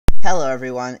Hello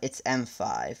everyone, it's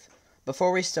M5.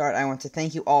 Before we start, I want to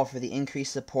thank you all for the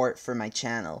increased support for my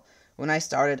channel. When I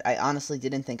started, I honestly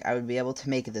didn't think I would be able to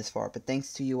make it this far, but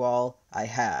thanks to you all, I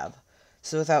have.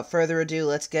 So without further ado,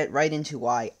 let's get right into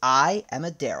why I am a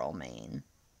Darryl main.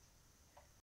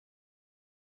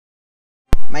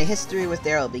 My history with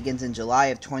Darryl begins in July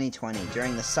of 2020,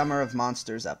 during the Summer of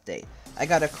Monsters update. I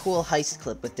got a cool heist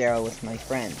clip with Darryl with my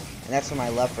friend, and that's when my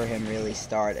love for him really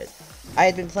started. I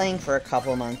had been playing for a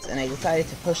couple months, and I decided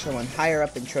to push someone higher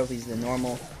up in trophies than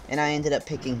normal, and I ended up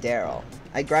picking Darryl.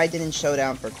 I grinded in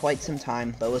Showdown for quite some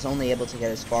time, but was only able to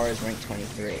get as far as rank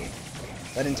 23.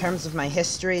 But in terms of my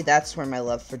history, that's where my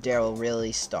love for Darryl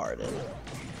really started.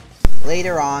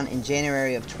 Later on, in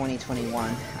January of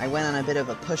 2021, I went on a bit of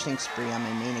a pushing spree on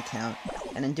my main account,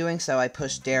 and in doing so I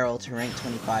pushed Darryl to rank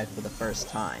 25 for the first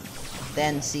time.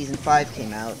 Then Season 5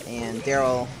 came out, and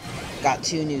Darryl got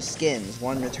two new skins,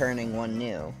 one returning, one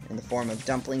new, in the form of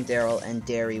Dumpling Darryl and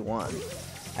Dairy 1.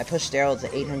 I pushed Darryl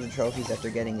to 800 trophies after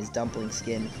getting his Dumpling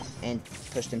skin, and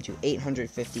pushed him to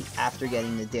 850 after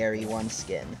getting the Dairy 1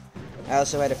 skin. I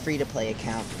also had a free-to-play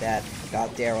account that got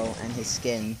Darryl and his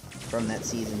skin from that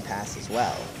season pass as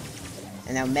well.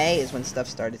 And now May is when stuff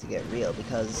started to get real,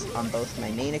 because on both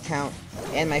my main account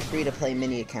and my free-to-play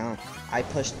mini account, I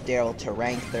pushed Darryl to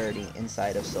rank 30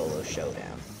 inside of Solo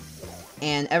Showdown.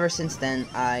 And ever since then,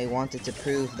 I wanted to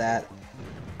prove that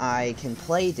I can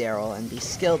play Darryl and be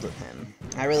skilled with him.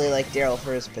 I really like Darryl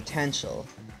for his potential.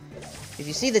 If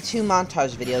you see the two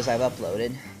montage videos I've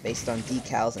uploaded, based on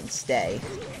decals and stay,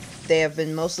 they have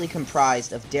been mostly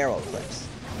comprised of Darryl clips.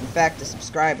 In fact, a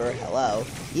subscriber, hello,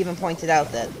 even pointed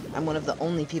out that I'm one of the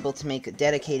only people to make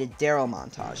dedicated Darryl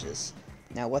montages.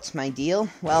 Now, what's my deal?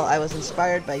 Well, I was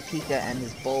inspired by Pika and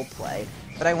his bull play,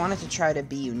 but I wanted to try to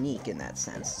be unique in that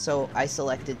sense, so I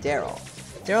selected Darryl.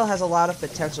 Darryl has a lot of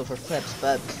potential for clips,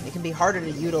 but it can be harder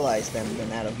to utilize them than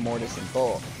that of Mortis and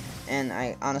Bull, and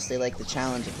I honestly like the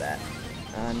challenge of that.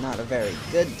 I'm not a very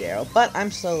good Darryl, but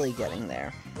I'm slowly getting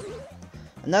there.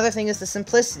 Another thing is the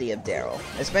simplicity of Darryl.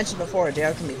 As mentioned before,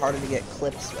 Darryl can be harder to get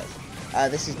clips with.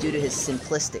 This is due to his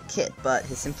simplistic kit, but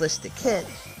his simplistic kit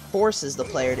forces the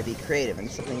player to be creative, and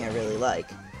it's something I really like.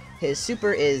 His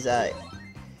super is the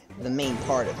main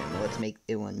part of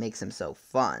him, what makes him so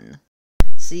fun.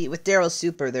 See, with Darryl's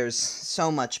super, there's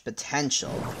so much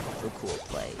potential for cool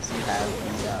plays. You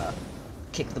have the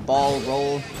kick the ball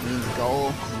roll, means goal.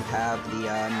 You have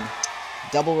the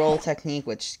double roll technique,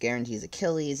 which guarantees a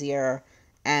kill easier.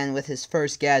 And with his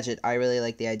first gadget, I really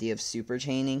like the idea of super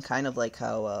chaining, kind of like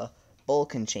how Bull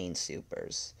can chain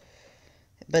supers.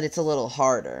 But it's a little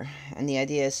harder, and the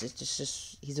idea is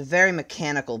just he's a very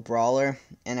mechanical brawler,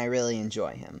 and I really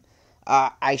enjoy him.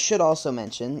 I should also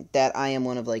mention that I am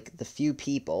one of the few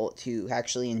people who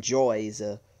actually enjoys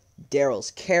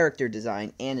Darryl's character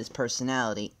design and his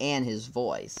personality and his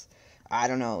voice. I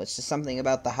don't know, it's just something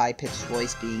about the high-pitched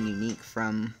voice being unique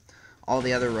from all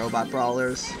the other robot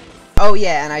brawlers. Oh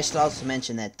yeah, and I should also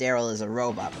mention that Darryl is a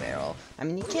robot barrel. I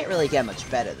mean, you can't really get much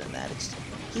better than that.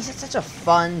 He's such a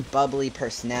fun, bubbly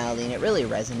personality, and it really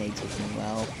resonates with me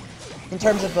well. In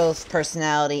terms of both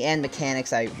personality and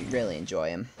mechanics, I really enjoy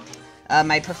him.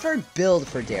 My preferred build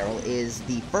for Darryl is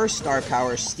the first star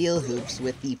power Steel Hoops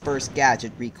with the first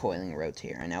gadget Recoiling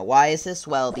Rotator. Now, why is this?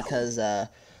 Well, because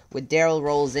when Darryl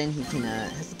rolls in, he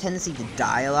has a tendency to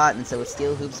die a lot, and so with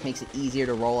Steel Hoops makes it easier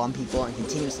to roll on people and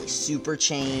continuously super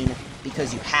chain,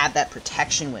 because you have that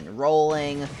protection when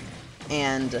rolling,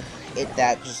 and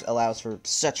that just allows for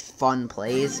such fun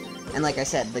plays. And like I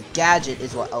said, the gadget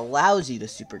is what allows you to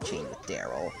super chain with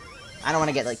Darryl. I don't want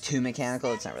to get too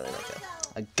mechanical, it's not really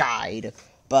a guide,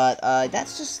 but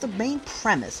that's just the main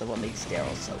premise of what makes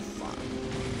Darryl so fun.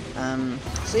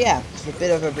 So yeah, just a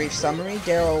bit of a brief summary.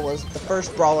 Darryl was the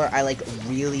first brawler I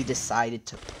really decided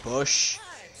to push,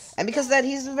 and because of that,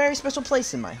 he's a very special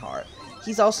place in my heart.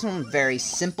 He's also a very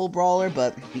simple brawler,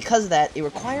 but because of that, it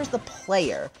requires the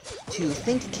player to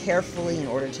think carefully in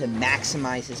order to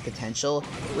maximize his potential,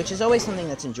 which is always something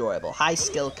that's enjoyable. High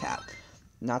skill cap,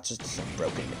 not just some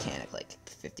broken mechanic like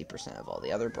 50% of all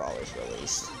the other brawlers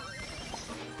released.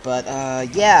 But,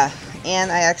 yeah,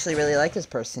 and I actually really like his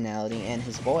personality and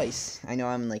his voice. I know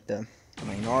I'm, the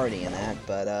minority in that,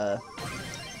 but,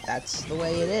 that's the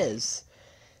way it is.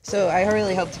 So, I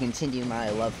really hope to continue my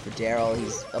love for Darryl.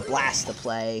 He's a blast to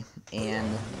play, and,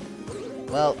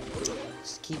 well,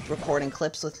 just keep recording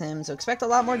clips with him, so expect a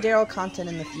lot more Darryl content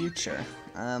in the future.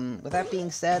 With that being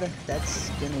said, that's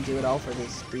gonna do it all for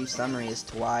this brief summary as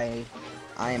to why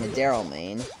I am a Darryl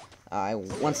main. I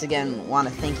once again want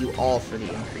to thank you all for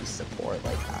the increased support.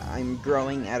 I'm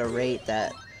growing at a rate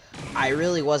that I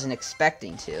really wasn't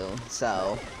expecting to,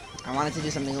 so I wanted to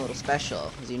do something a little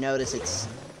special. As you notice, it's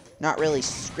not really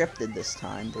scripted this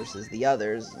time versus the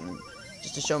others, and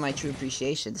just to show my true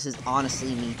appreciation, this is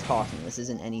honestly me talking. This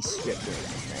isn't any script or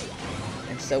anything.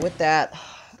 And so with that,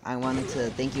 I wanted to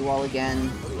thank you all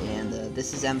again, and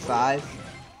this is M5.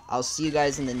 I'll see you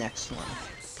guys in the next one.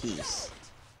 Peace.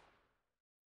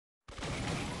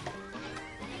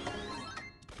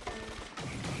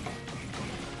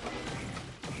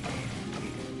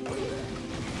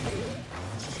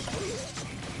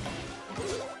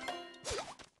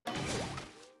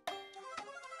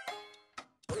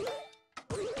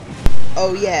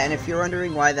 Oh yeah, and if you're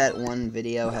wondering why that one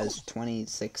video has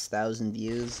 26,000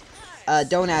 views,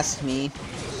 don't ask me.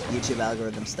 YouTube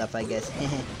algorithm stuff, I guess.